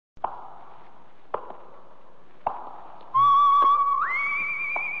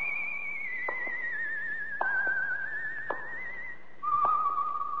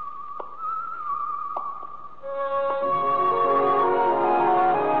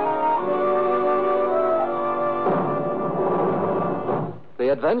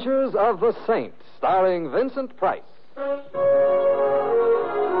Adventures of the Saint, starring Vincent Price.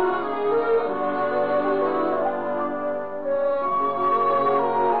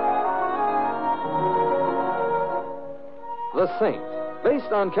 The Saint,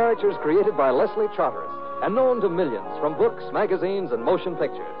 based on characters created by Leslie Charteris and known to millions from books, magazines, and motion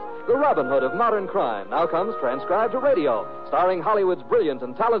pictures. The Robin Hood of modern crime now comes transcribed to radio, starring Hollywood's brilliant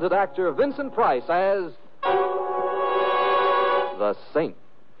and talented actor Vincent Price as the Saint.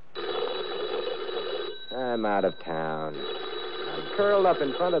 I'm out of town. I'm curled up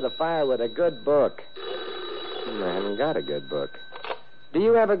in front of the fire with a good book. I haven't got a good book. Do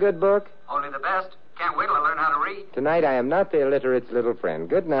you have a good book? Only the best. Can't wait till I learn how to read. Tonight I am not the illiterate's little friend.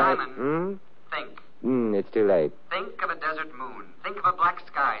 Good night. Simon. Think. It's too late. Think of a desert moon. Think of a black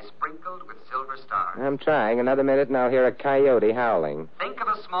sky sprinkled with silver stars. I'm trying. Another minute and I'll hear a coyote howling. Think of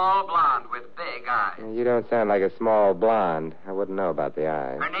a small blonde with big eyes. You don't sound like a small blonde. I wouldn't know about the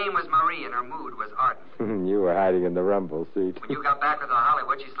eyes. Her name was Marie and her mood was ardent. You were hiding in the rumble seat. When you got back with her to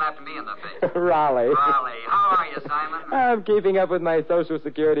Hollywood, she slapped me in the face. Raleigh. Raleigh. How are you, Simon? I'm keeping up with my Social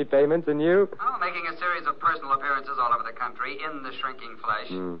Security payments, and you? Oh, making a series of personal appearances all over the country in the shrinking flesh.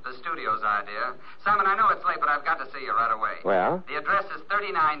 The studio's idea. Simon, I know it's late, but I've got to see you right away. Well? The address is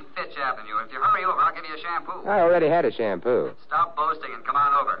 39 Fitch Avenue. If you hurry over, I'll give you a shampoo. I already had a shampoo. Stop boasting and come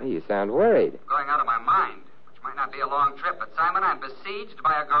on over. You sound worried. I'm going out of my mind, which might not be a long trip, but Simon, I'm besieged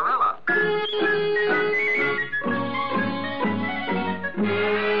by a gorilla.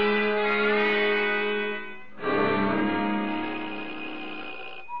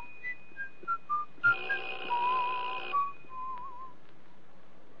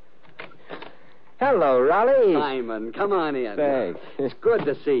 Hello, Raleigh. Simon, come on in. Thanks. It's good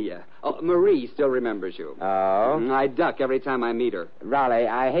to see you. Oh, Marie still remembers you. Oh? I duck every time I meet her. Raleigh,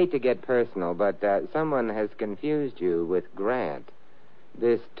 I hate to get personal, but someone has confused you with Grant.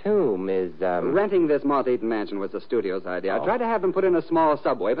 This tomb is, Renting this moth-eaten mansion was the studio's idea. I tried to have them put in a small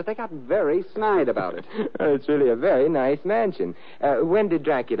subway, but they got very snide about it. It's really a very nice mansion. When did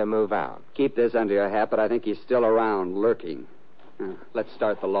Dracula move out? Keep this under your hat, but I think he's still around, lurking. Let's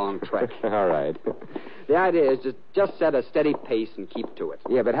start the long trek. All right. The idea is just set a steady pace and keep to it.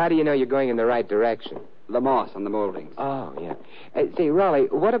 Yeah, but how do you know you're going in the right direction? The moss on the moldings. Oh, yeah. Say, Raleigh,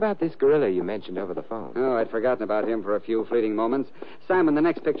 what about this gorilla you mentioned over the phone? Oh, I'd forgotten about him for a few fleeting moments. Simon, the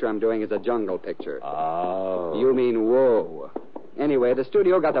next picture I'm doing is a jungle picture. Oh. You mean whoa. Anyway, the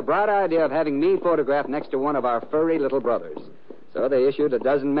studio got the bright idea of having me photographed next to one of our furry little brothers. So they issued a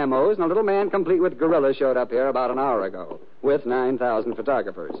dozen memos, and a little man complete with gorillas showed up here about an hour ago, with 9,000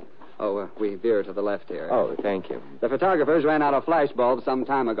 photographers. Oh, we veer to the left here. Oh, thank you. The photographers ran out of flash bulbs some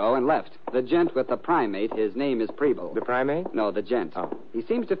time ago and left. The gent with the primate, his name is Preble. The primate? No, the gent. Oh. He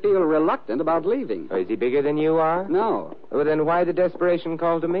seems to feel reluctant about leaving. Oh, is he bigger than you are? No. Well, then why the desperation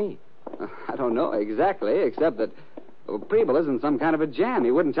call to me? I don't know exactly, except that Preble is in some kind of a jam.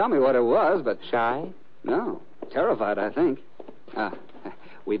 He wouldn't tell me what it was, but... Shy? No. Terrified, I think.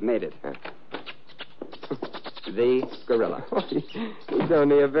 We've made it. The gorilla. He's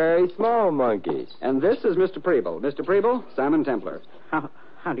only a very small monkey. And this is Mr. Preble. Mr. Preble, Simon Templar.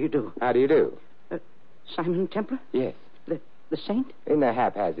 How do you do? How do you do? Simon Templar? Yes. The saint? In a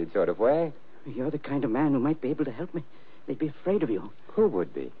haphazard sort of way. You're the kind of man who might be able to help me. They'd be afraid of you. Who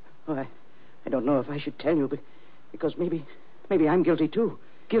would be? Oh, I don't know if I should tell you, because maybe I'm guilty, too.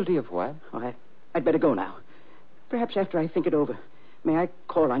 Guilty of what? Oh, I'd better go now. Perhaps after I think it over. May I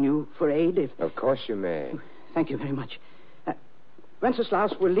call on you for aid if... Of course you may. Thank you very much.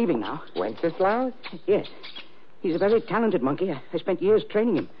 Wenceslaus, we're leaving now. Wenceslaus? Yes. He's a very talented monkey. I spent years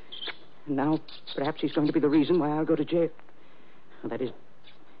training him. And now, perhaps he's going to be the reason why I'll go to jail. Well, that is...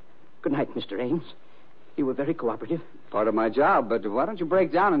 Good night, Mr. Ames. You were very cooperative. Part of my job, but why don't you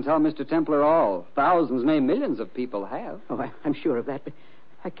break down and tell Mr. Templar all? Thousands, nay, millions of people have. Oh, I'm sure of that, but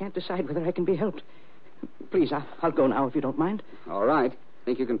I can't decide whether I can be helped. Please, I'll go now if you don't mind. All right.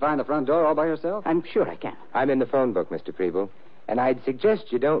 Think you can find the front door all by yourself? I'm sure I can. I'm in the phone book, Mr. Preble, and I'd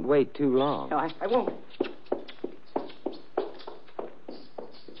suggest you don't wait too long. No, I won't.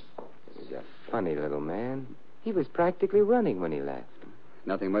 He's a funny little man. He was practically running when he left.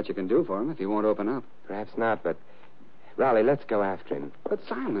 Nothing much you can do for him if he won't open up. Perhaps not, but... Raleigh, let's go after him. But,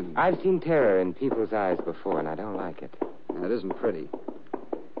 Simon... I've seen terror in people's eyes before, and I don't like it. It isn't pretty.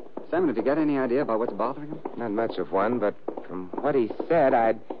 Simon, have you got any idea about what's bothering him? Not much of one, but from what he said,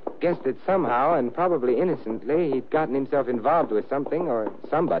 I'd guessed that somehow, and probably innocently, he'd gotten himself involved with something or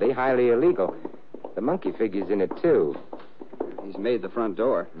somebody highly illegal. The monkey figures in it, too. He's made the front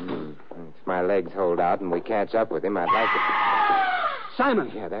door. If my legs hold out and we catch up with him, I'd like to... Simon!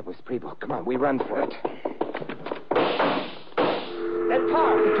 Yeah, that was Preble. Come on, we run for it. That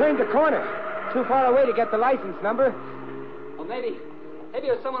car. He turned the corner. Too far away to get the license number. Well, maybe it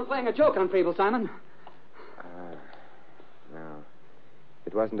was someone playing a joke on Preble, Simon. No.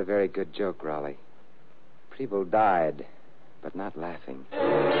 It wasn't a very good joke, Raleigh. Preble died, but not laughing.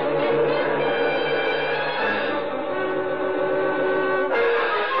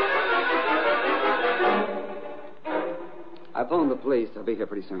 I phoned the police. They'll be here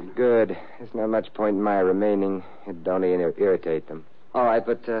pretty soon. Good. There's not much point in my remaining. It'd only irritate them. All right,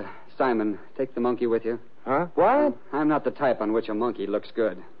 but, Simon, take the monkey with you. Huh? What? I'm not the type on which a monkey looks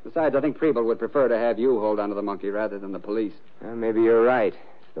good. Besides, I think Preble would prefer to have you hold onto the monkey rather than the police. Well, maybe you're right.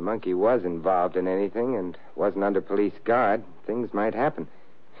 If the monkey was involved in anything and wasn't under police guard, things might happen.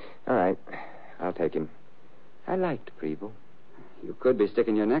 All right. I'll take him. I liked Preble. You could be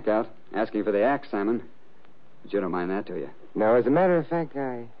sticking your neck out, asking for the axe, Simon. But you don't mind that, do you? No, as a matter of fact,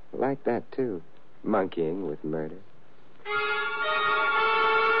 I like that, too. Monkeying with murder.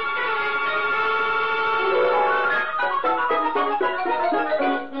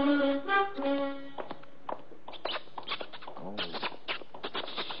 Oh,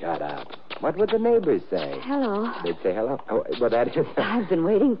 shut up. What would the neighbors say? Hello. They'd say hello. Oh, well, that is... I've been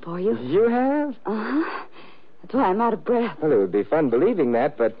waiting for you. You have? Uh-huh. That's why I'm out of breath. Well, it would be fun believing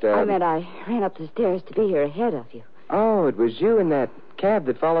that, but... I meant I ran up the stairs to be here ahead of you. Oh, it was you in that cab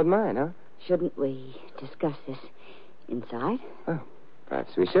that followed mine, huh? Shouldn't we discuss this inside? Oh,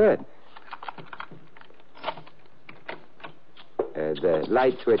 perhaps we should. The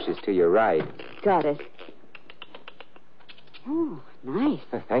light switch is to your right. Got it. Oh, nice.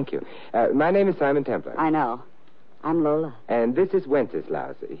 Thank you. My name is Simon Templar. I know. I'm Lola. And this is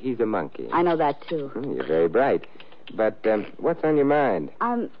Wenceslaus. He's a monkey. I know that, too. You're very bright. But what's on your mind?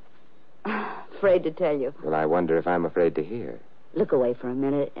 I'm afraid to tell you. Well, I wonder if I'm afraid to hear. Look away for a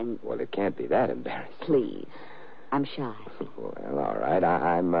minute and... Well, it can't be that embarrassing. Please. I'm shy. Well, all right.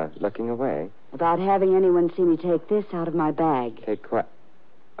 I'm looking away. About having anyone see me take this out of my bag. Take what?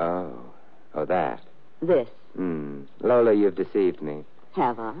 Oh, that. This. Lola, you've deceived me.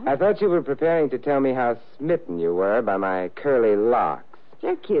 Have I? I thought you were preparing to tell me how smitten you were by my curly locks.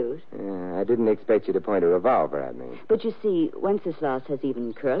 They're cute. I didn't expect you to point a revolver at me. But you see, Wenceslaus has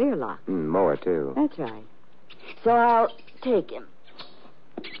even curlier locks. More, too. That's right. So I'll take him.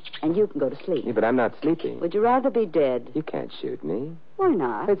 And you can go to sleep. Yeah, but I'm not sleeping. Would you rather be dead? You can't shoot me. Why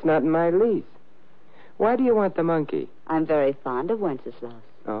not? It's not in my lease. Why do you want the monkey? I'm very fond of Wenceslaus.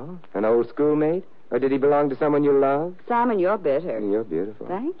 Oh, an old schoolmate? Or did he belong to someone you love? Simon, you're bitter. You're beautiful.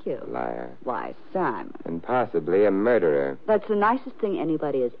 Thank you. Liar. Why, Simon. And possibly a murderer. That's the nicest thing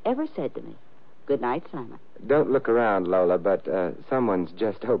anybody has ever said to me. Good night, Simon. Don't look around, Lola, but someone's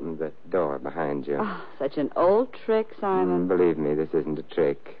just opened the door behind you. Oh, such an old trick, Simon. Believe me, this isn't a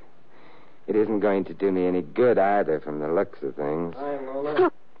trick. It isn't going to do me any good either from the looks of things. Hi,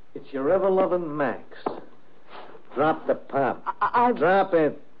 Lola. It's your ever-loving Max. Drop the pop. Drop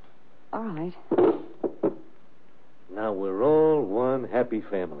it. All right. Now we're all one happy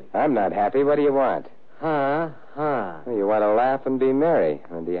family. I'm not happy. What do you want? Ha. Well, you want to laugh and be merry.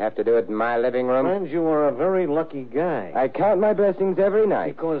 And do you have to do it in my living room? Friends, you are a very lucky guy. I count my blessings every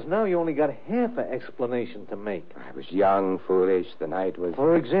night. Because now you only got half an explanation to make. I was young, foolish. The night was...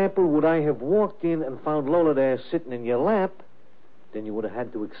 For example, would I have walked in and found Lola there sitting in your lap, then you would have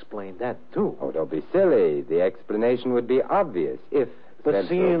had to explain that, too. Oh, don't be silly. The explanation would be obvious if... But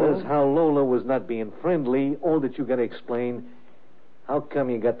seeing as how Lola was not being friendly, all that you got to explain, how come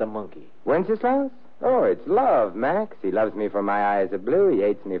you got the monkey? Wenceslaus? Oh, it's love, Max. He loves me for my eyes are blue. He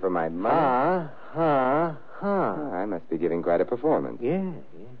hates me for my money. Ha. Oh, I must be giving quite a performance. Yeah.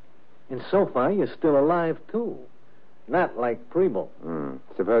 And so far, you're still alive, too. Not like Preble.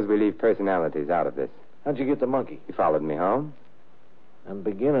 Suppose we leave personalities out of this. How'd you get the monkey? He followed me home. I'm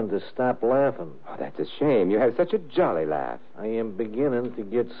beginning to stop laughing. Oh, that's a shame. You have such a jolly laugh. I am beginning to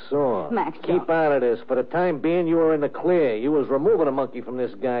get sore. Max, keep out of this. For the time being, you were in the clear. You was removing a monkey from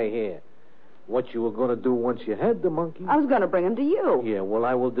this guy here. What you were going to do once you had the monkey? I was going to bring him to you. Yeah, well,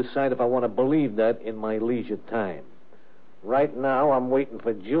 I will decide if I want to believe that in my leisure time. Right now, I'm waiting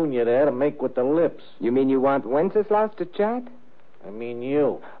for Junior there to make with the lips. You mean you want Wenceslaus to chat? I mean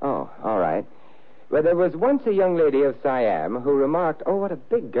you. Oh, all right. Well, there was once a young lady of Siam who remarked, "Oh, what a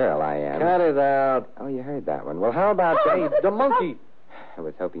big girl I am." Cut it out. Oh, you heard that one. Well, how about Hey, the monkey. I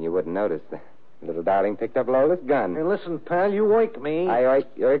was hoping you wouldn't notice. The little darling picked up Lola's gun. Hey, listen, pal, you wake me. I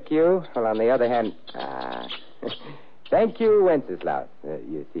irk you? Well, on the other hand... Thank you, Wenceslaus.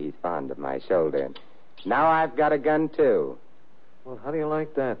 You see, he's fond of my shoulder. Now I've got a gun, too. Well, how do you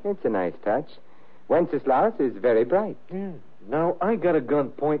like that? It's a nice touch. Wenceslaus is very bright. Yeah. Now I got a gun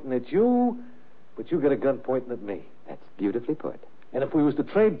pointing at you, but you got a gun pointing at me. That's beautifully put. And if we was to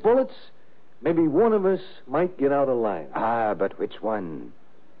trade bullets, maybe one of us might get out alive. Ah, but which one?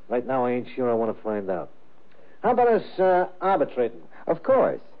 Right now, I ain't sure. I want to find out. How about us arbitrating? Of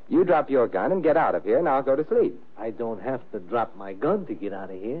course. You drop your gun and get out of here, and I'll go to sleep. I don't have to drop my gun to get out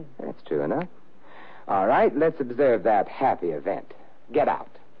of here. That's true enough. All right, let's observe that happy event. Get out.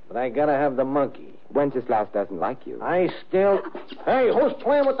 But I gotta have the monkey. Wenceslaus doesn't like you. I still... Hey, who's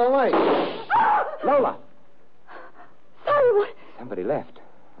playing with the light? Lola! Simon! Somebody left.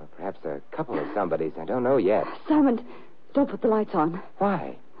 Or perhaps a couple of somebodies. I don't know yet. Simon, don't put the lights on.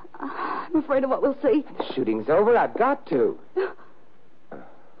 Why? I'm afraid of what we'll see. The shooting's over. I've got to.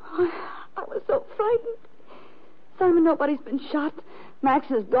 I was so frightened. Simon, nobody's been shot. Max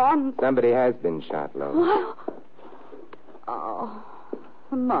is gone. Somebody has been shot, Lola. What? Oh,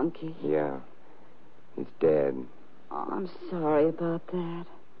 the monkey. Yeah. He's dead. Oh, I'm sorry about that.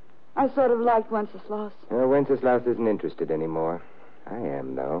 I sort of liked Wenceslaus. Wenceslaus isn't interested anymore. I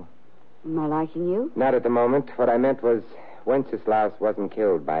am, though. Am I liking you? Not at the moment. What I meant was Wenceslaus wasn't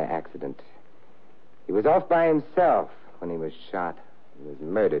killed by accident. He was off by himself when he was shot. He was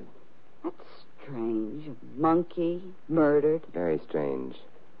murdered. That's strange. A monkey murdered. Very strange.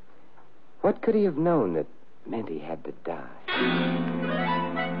 What could he have known that meant he had to die?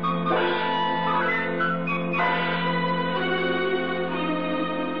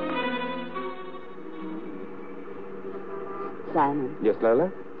 Simon, Yes,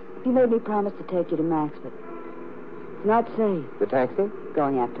 Lola? you made me promise to take you to Max, but it's not safe The taxi?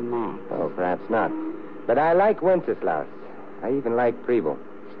 going after Max. Oh, perhaps not. But I like Wenceslaus. I even like Preble.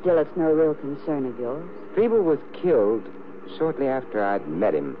 Still, it's no real concern of yours. Preble was killed shortly after I'd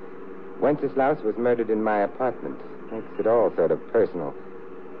met him. Wenceslaus was murdered in my apartment. Makes it all sort of personal.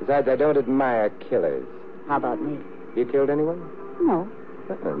 Besides, I don't admire killers. How about me? You killed anyone? No.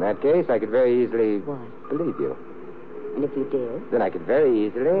 Well, in that case, I could very easily What? believe you. And if you did? Then I could very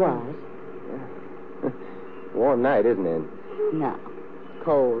easily... What? Warm night, isn't it? No.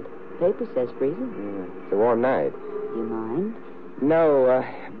 Cold. Paper says freezing. Yeah, it's a warm night. You mind? No,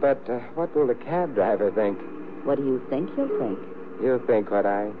 but what will the cab driver think? What do you think he'll think? He'll think what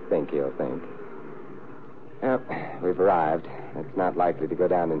I think he'll think. Well, we've arrived. It's not likely to go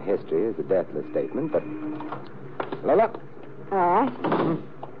down in history as a deathless statement, but... Lola, All right.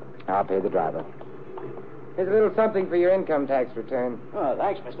 I'll pay the driver. Here's a little something for your income tax return. Oh,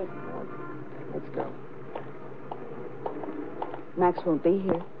 thanks, mister. Let's go. Max won't be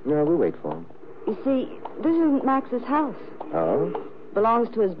here. No, we'll wait for him. You see, this isn't Max's house. Oh? Belongs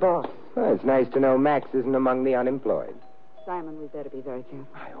to his boss. Well, it's nice to know Max isn't among the unemployed. Simon, we better be very careful.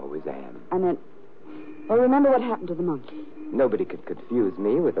 I always am. I meant, well, remember what happened to the monkey. Nobody could confuse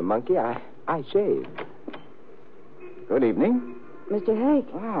me with a monkey. I shave. Good evening. Mr. Hake,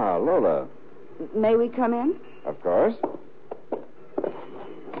 Ah, Lola. may we come in? Of course.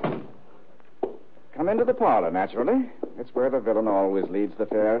 Come into the parlor, naturally. It's where the villain always leads the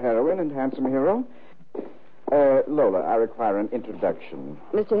fair heroine and handsome hero. Lola, I require an introduction.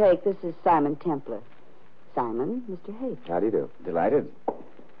 Mr. Hake, this is Simon Templar. Simon, Mr. Hake. How do you do? Delighted.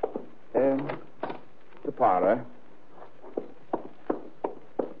 The parlor.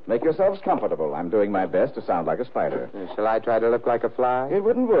 Make yourselves comfortable. I'm doing my best to sound like a spider. Shall I try to look like a fly? It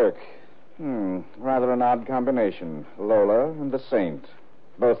wouldn't work. Rather an odd combination. Lola and the Saint.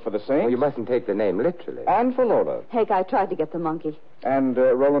 Both for the Saint. Oh, you mustn't take the name literally. And for Lola. Hake, I tried to get the monkey. And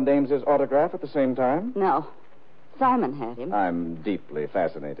Roland Ames's autograph at the same time? No. Simon had him. I'm deeply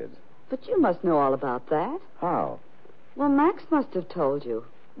fascinated. But you must know all about that. How? Well, Max must have told you.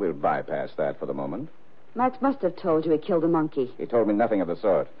 We'll bypass that for the moment. Max must have told you he killed a monkey. He told me nothing of the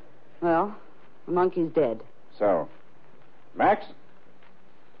sort. Well, the monkey's dead. So, Max?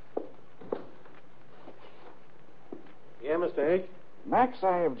 Yeah, Mr. Hake? Max,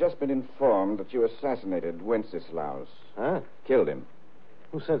 I have just been informed that you assassinated Wenceslaus. Huh? Killed him.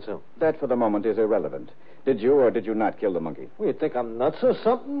 Who said so? That, for the moment, is irrelevant. Did you or did you not kill the monkey? Well, you think I'm nuts or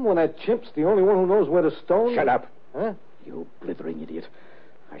something when that chimp's the only one who knows where to stone? Shut up. Huh? You blithering idiot.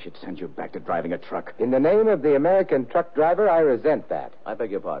 I should send you back to driving a truck. In the name of the American truck driver, I resent that. I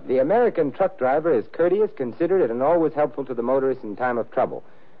beg your pardon. The American truck driver is courteous, considerate, and always helpful to the motorist in time of trouble.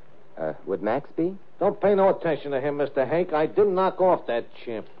 Would Max be? Don't pay no attention to him, Mr. Hank. I didn't knock off that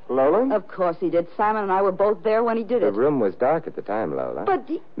chimp. Lola? Of course he did. Simon and I were both there when he did The it. room was dark at the time, Lola. But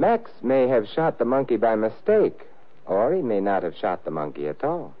Max may have shot the monkey by mistake, or he may not have shot the monkey at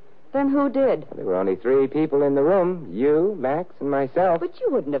all. then who did? There were only 3 people in the room. You, Max, and myself. But you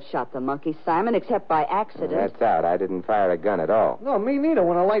wouldn't have shot the monkey, Simon, except by accident. That's out. I didn't fire a gun at all. No, me neither.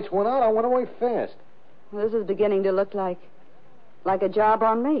 When the lights went out, I went away fast. Well, this is beginning to look like a job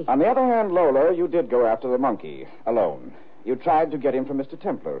on me. On the other hand, Lola, you did go after the monkey alone. You tried to get him from Mr.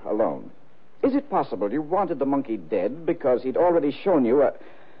 Templar alone. Is it possible you wanted the monkey dead because he'd already shown you a...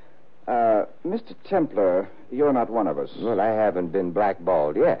 Mr. Templar, you're not one of us. Well, I haven't been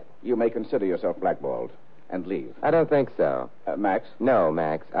blackballed yet. You may consider yourself blackballed and leave. I don't think so. Max? No,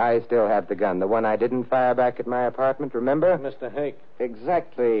 Max. I still have the gun. The one I didn't fire back at my apartment, remember? Mr. Hake.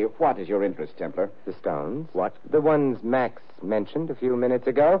 Exactly what is your interest, Templar? The stones. What? The ones Max mentioned a few minutes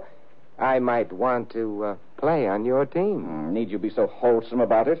ago. I might want to play on your team. Need you be so wholesome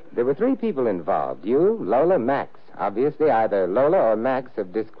about it? There were 3 people involved. You, Lola, Max. Obviously, either Lola or Max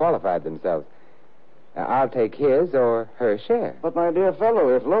have disqualified themselves. I'll take his or her share. But, my dear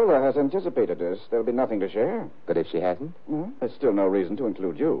fellow, if Lola has anticipated this, there'll be nothing to share. But if she hasn't? There's still no reason to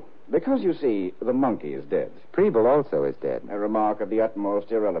include you. Because, you see, the monkey is dead. Preble also is dead. A remark of the utmost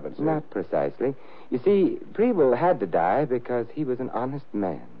irrelevancy. Not precisely. You see, Preble had to die because he was an honest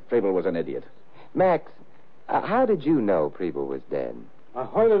man. Preble was an idiot. Max, how did you know Preble was dead? I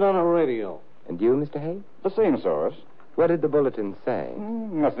heard it on the radio. And you, Mr. Hay? The same source. What did the bulletin say?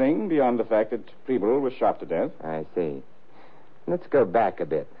 Nothing beyond the fact that Preble was shot to death. I see. Let's go back a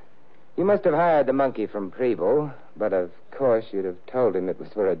bit. You must have hired the monkey from Preble, but of course you'd have told him it was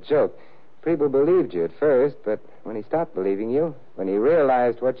for a joke. Preble believed you at first, but when he stopped believing you, when he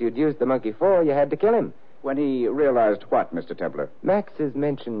realized what you'd used the monkey for, you had to kill him. When he realized what, Mr. Templar? Max has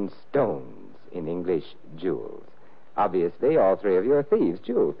mentioned stones, in English, jewels. Obviously, all 3 of you are thieves,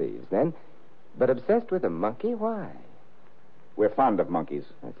 jewel thieves, then. But obsessed with a monkey? Why? We're fond of monkeys.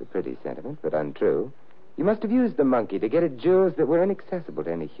 That's a pretty sentiment, but untrue. You must have used the monkey to get at jewels that were inaccessible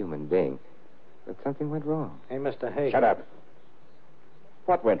to any human being. But something went wrong. Hey, Mr. Hake. Shut up.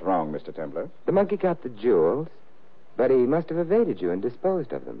 What went wrong, Mr. Templar? The monkey got the jewels, but he must have evaded you and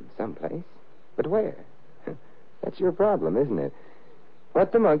disposed of them someplace. But where? That's your problem, isn't it?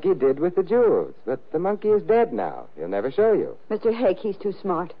 What the monkey did with the jewels. But the monkey is dead now. He'll never show you. Mr. Hake, he's too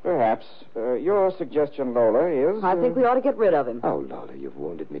smart. Perhaps. Your suggestion, Lola, is... I think we ought to get rid of him. Oh, Lola, you've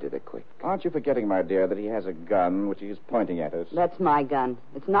wounded me to the quick. Aren't you forgetting, my dear, that he has a gun which he's pointing at us? That's my gun.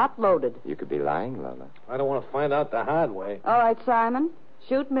 It's not loaded. You could be lying, Lola. I don't want to find out the hard way. All right, Simon.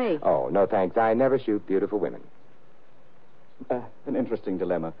 Shoot me. Oh, no thanks. I never shoot beautiful women. An interesting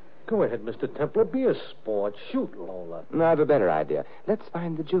dilemma. Go ahead, Mr. Templar. Be a sport. Shoot, Lola. No, I have a better idea. Let's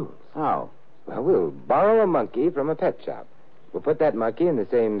find the jewels. How? Well, we'll borrow a monkey from a pet shop. We'll put that monkey in the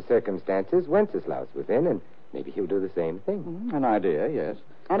same circumstances Wenceslaus was in, and maybe he'll do the same thing. An idea, yes.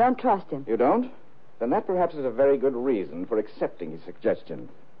 I don't trust him. You don't? Then that perhaps is a very good reason for accepting his suggestion.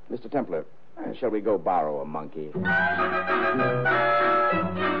 Mr. Templar, shall we go borrow a monkey?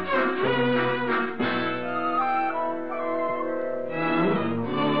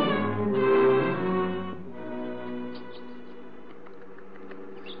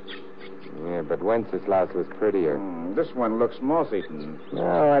 Yeah, but Wenceslaus was prettier. This one looks moth-eaten.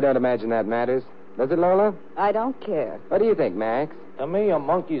 No, I don't imagine that matters. Does it, Lola? I don't care. What do you think, Max? To me, a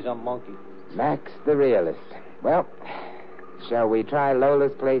monkey's a monkey. Max the realist. Well, shall we try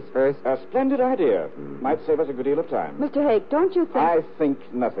Lola's place first? A splendid idea. Might save us a good deal of time. Mr. Hake, don't you think... I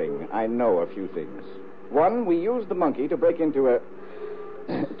think nothing. I know a few things. One, we used the monkey to break into a...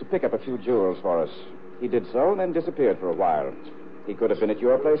 to pick up a few jewels for us. He did so and then disappeared for a while. He could have been at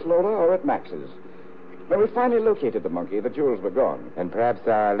your place, Lola, or at Max's. When we finally located the monkey, the jewels were gone. And perhaps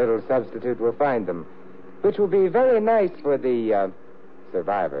our little substitute will find them, which will be very nice for the,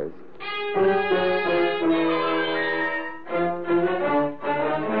 survivors.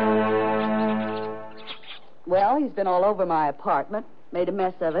 Well, he's been all over my apartment, made a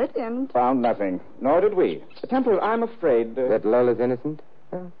mess of it, and... Found nothing. Nor did we. Temple, I'm afraid... That Lola's innocent?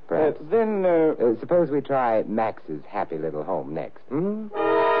 Well, perhaps. Then, suppose we try Max's happy little home next. Hmm?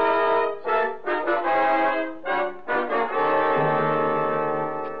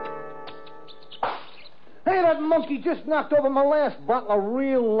 Hey, that monkey just knocked over my last bottle of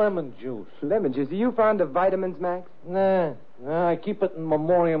real lemon juice. Lemon juice. Are you fond of vitamins, Max? Nah, I keep it in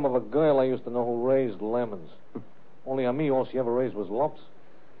memoriam of a girl I used to know who raised lemons. Only on me, all she ever raised was lumps.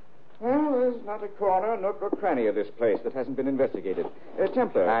 Well, there's not a corner, nook, or cranny of this place that hasn't been investigated.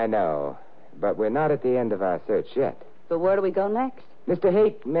 Templar. I know, but we're not at the end of our search yet. So where do we go next? Mr.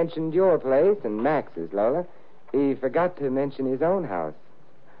 Hake mentioned your place and Max's, Lola. He forgot to mention his own house.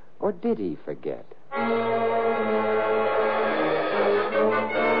 Or did he forget?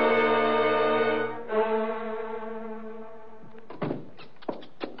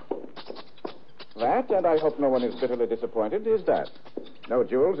 That, and I hope no one is bitterly disappointed, is that. No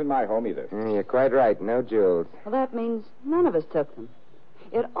jewels in my home either. You're quite right. No jewels. Well, that means none of us took them.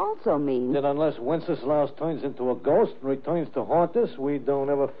 It also means... That unless Wenceslaus turns into a ghost and returns to haunt us, we don't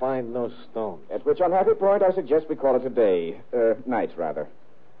ever find no stone. At which unhappy point I suggest we call it a day. Night, rather.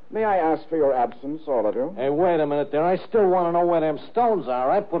 May I ask for your absence, all of you? Hey, wait a minute there. I still want to know where them stones are.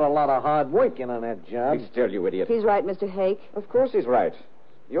 I put a lot of hard work in on that job. Be still, you idiot. He's right, Mr. Hake. Of course he's right.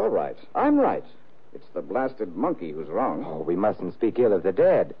 You're right. I'm right. It's the blasted monkey who's wrong. Oh, we mustn't speak ill of the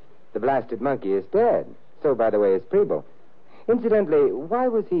dead. The blasted monkey is dead. So, by the way, is Preble. Incidentally, why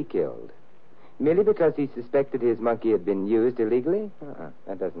was he killed? Merely because he suspected his monkey had been used illegally?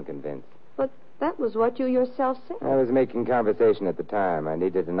 That doesn't convince. But that was what you yourself said. I was making conversation at the time. I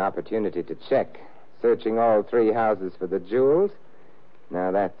needed an opportunity to check. Searching all 3 houses for the jewels.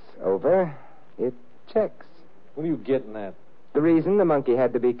 Now that's over. It checks. What are you getting at? The reason the monkey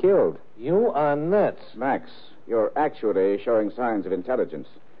had to be killed. You are nuts. Max, you're actually showing signs of intelligence.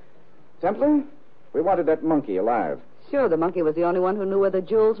 Templar, we wanted that monkey alive. Sure, the monkey was the only one who knew where the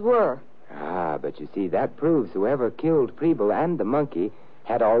jewels were. Ah, but you see, that proves whoever killed Preble and the monkey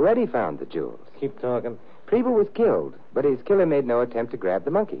had already found the jewels. Keep talking. Preble was killed, but his killer made no attempt to grab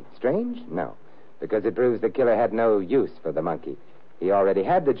the monkey. Strange? No. Because it proves the killer had no use for the monkey. He already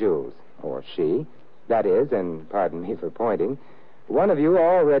had the jewels. Or she. That is, and pardon me for pointing, one of you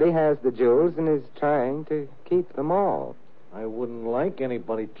already has the jewels and is trying to keep them all. I wouldn't like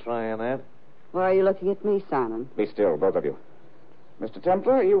anybody trying that. Why are you looking at me, Simon? Be still, both of you. Mr.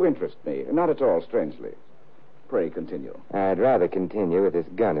 Templar, you interest me. Not at all strangely. Pray continue. I'd rather continue with this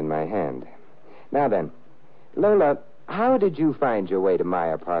gun in my hand. Now then, Lola, how did you find your way to my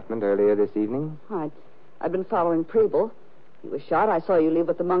apartment earlier this evening? I'd been following Preble. He was shot. I saw you leave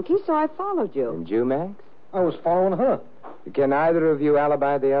with the monkey, so I followed you. And you, Max? I was following her. Can either of you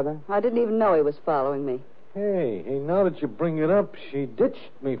alibi the other? I didn't even know he was following me. Hey, now that you bring it up, she ditched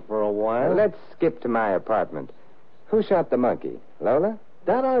me for a while. Let's skip to my apartment. Who shot the monkey? Lola?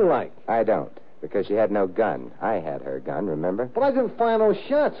 That I like. I don't, because she had no gun. I had her gun, remember? But I didn't fire no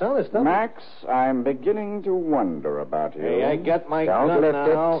shots, honest. Max, I'm beginning to wonder about you. Hey, I got my Don't gun lift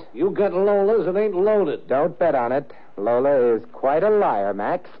now. it. You got Lola's. It ain't loaded. Don't bet on it. Lola is quite a liar,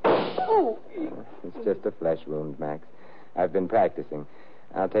 Max. Oh. It's just a flesh wound, Max. I've been practicing.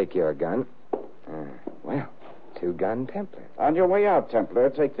 I'll take your gun. Well, 2-gun Templar. On your way out, Templar,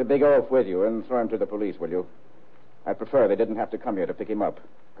 take the big oaf with you and throw him to the police, will you? I'd prefer they didn't have to come here to pick him up,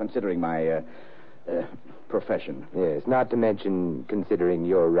 considering my, profession. Yes, not to mention considering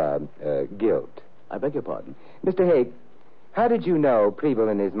your, guilt. I beg your pardon? Mr. Hake, how did you know Preble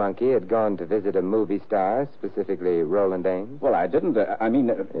and his monkey had gone to visit a movie star, specifically Roland Ames? Well, I didn't.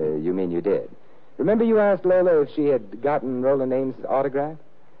 You mean you did? Remember you asked Lola if she had gotten Roland Ames' autograph?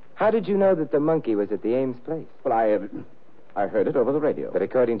 How did you know that the monkey was at the Ames place? Well, I heard it over the radio. But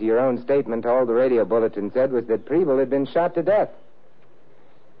according to your own statement, all the radio bulletin said was that Preble had been shot to death.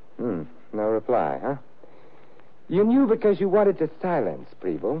 No reply, huh? You knew because you wanted to silence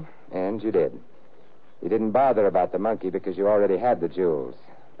Preble, and you did. You didn't bother about the monkey because you already had the jewels.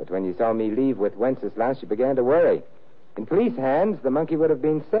 But when you saw me leave with Wenceslas, you began to worry. In police hands, the monkey would have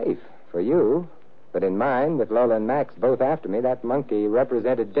been safe for you. But in mine, with Lola and Max both after me, that monkey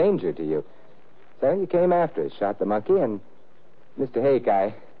represented danger to you. So you came after us, shot the monkey, and... Mr. Hake,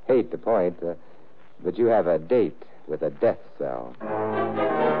 I hate to point, but you have a date with a death cell.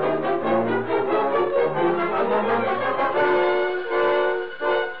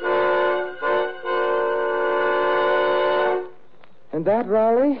 And that,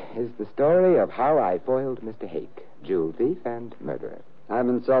 Raleigh, is the story of how I foiled Mr. Hake, jewel thief and murderer. I'm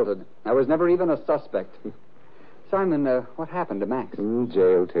insulted. I was never even a suspect. Simon, what happened to Max?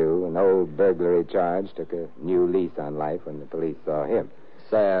 Jail, too. An old burglary charge took a new lease on life when the police saw him.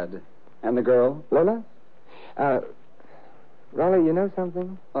 Sad. And the girl? Lola? Raleigh, you know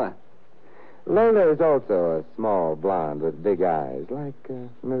something? What? Lola is also a small blonde with big eyes, like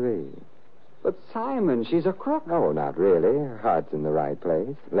Marie. But Simon, she's a crook. Oh, not really. Her heart's in the right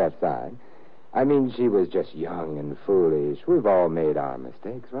place, left side. I mean, she was just young and foolish. We've all made our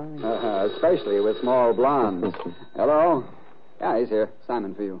mistakes, right? Especially with small blondes. Hello? Yeah, he's here.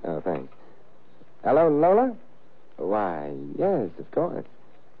 Simon for you. Oh, thanks. Hello, Lola? Why, yes, of course.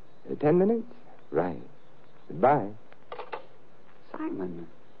 10 minutes? Right. Goodbye. Simon,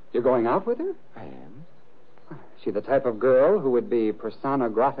 you're going out with her? I am. Is she the type of girl who would be persona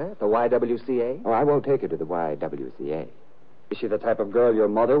grata at the YWCA? Oh, I won't take her to the YWCA. Is she the type of girl your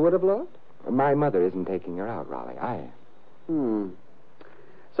mother would have loved? My mother isn't taking her out, Raleigh. I am.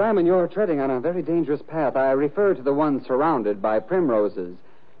 Simon, you're treading on a very dangerous path. I refer to the one surrounded by primroses.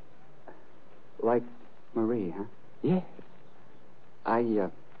 Like Marie, huh? Yes.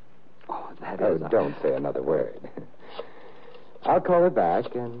 Don't say another word. I'll call her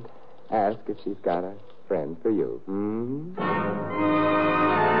back and ask if she's got a friend for you.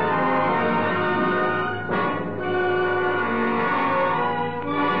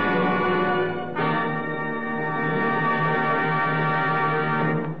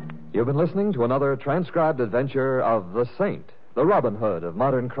 You've been listening to another transcribed adventure of the Saint, the Robin Hood of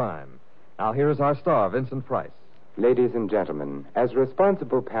modern crime. Now here's our star, Vincent Price. Ladies and gentlemen, as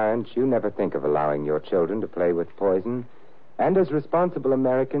responsible parents, you never think of allowing your children to play with poison. And as responsible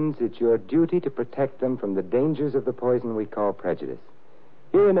Americans, it's your duty to protect them from the dangers of the poison we call prejudice.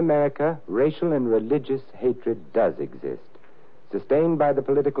 Here in America, racial and religious hatred does exist, sustained by the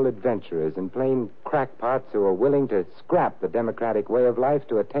political adventurers and plain crackpots who are willing to scrap the democratic way of life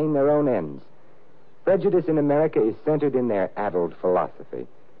to attain their own ends. Prejudice in America is centered in their addled philosophy.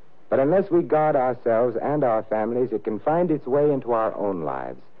 But unless we guard ourselves and our families, it can find its way into our own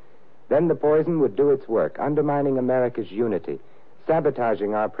lives. Then the poison would do its work, undermining America's unity,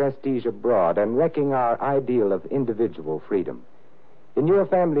 sabotaging our prestige abroad, and wrecking our ideal of individual freedom. In your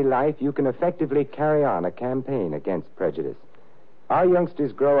family life, you can effectively carry on a campaign against prejudice. Our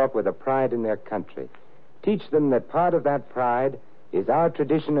youngsters grow up with a pride in their country. Teach them that part of that pride is our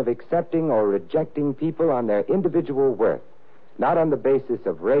tradition of accepting or rejecting people on their individual worth, not on the basis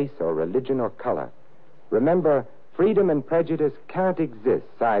of race or religion or color. Remember, freedom and prejudice can't exist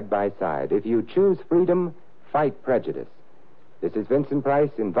side by side. If you choose freedom, fight prejudice. This is Vincent Price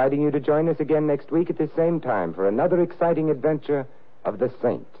inviting you to join us again next week at the same time for another exciting adventure of the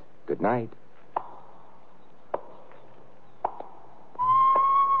Saint. Good night.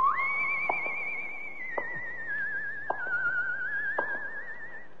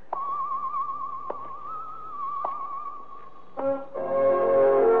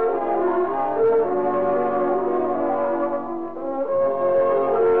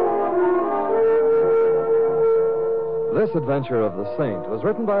 This adventure of the Saint was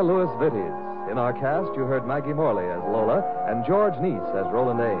written by Louis Vittes. In our cast, you heard Maggie Morley as Lola and George Neese as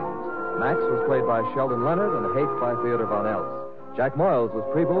Roland Ames. Max was played by Sheldon Leonard and Hake by Theodore Von Eltz. Jack Moyles was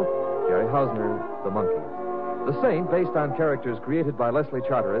Preble, Jerry Hausner, the Monkey. The Saint, based on characters created by Leslie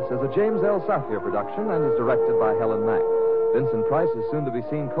Charteris, is a James L. Safier production and is directed by Helen Mack. Vincent Price is soon to be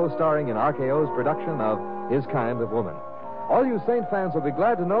seen co-starring in RKO's production of His Kind of Woman. All you Saint fans will be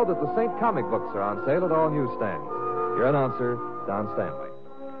glad to know that the Saint comic books are on sale at all newsstands. Your announcer, Don Stanley.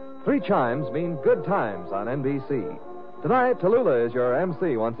 3 chimes mean good times on NBC. Tonight, Tallulah is your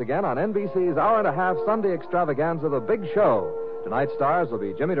MC once again on NBC's hour-and-a-half Sunday extravaganza, The Big Show. Tonight's stars will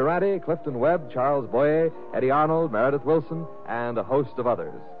be Jimmy Durante, Clifton Webb, Charles Boyer, Eddie Arnold, Meredith Wilson, and a host of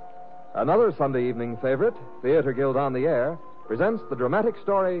others. Another Sunday evening favorite, Theater Guild on the Air, presents the dramatic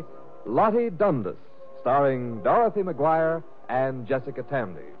story Lottie Dundas, starring Dorothy McGuire and Jessica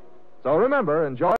Tamby. So remember, enjoy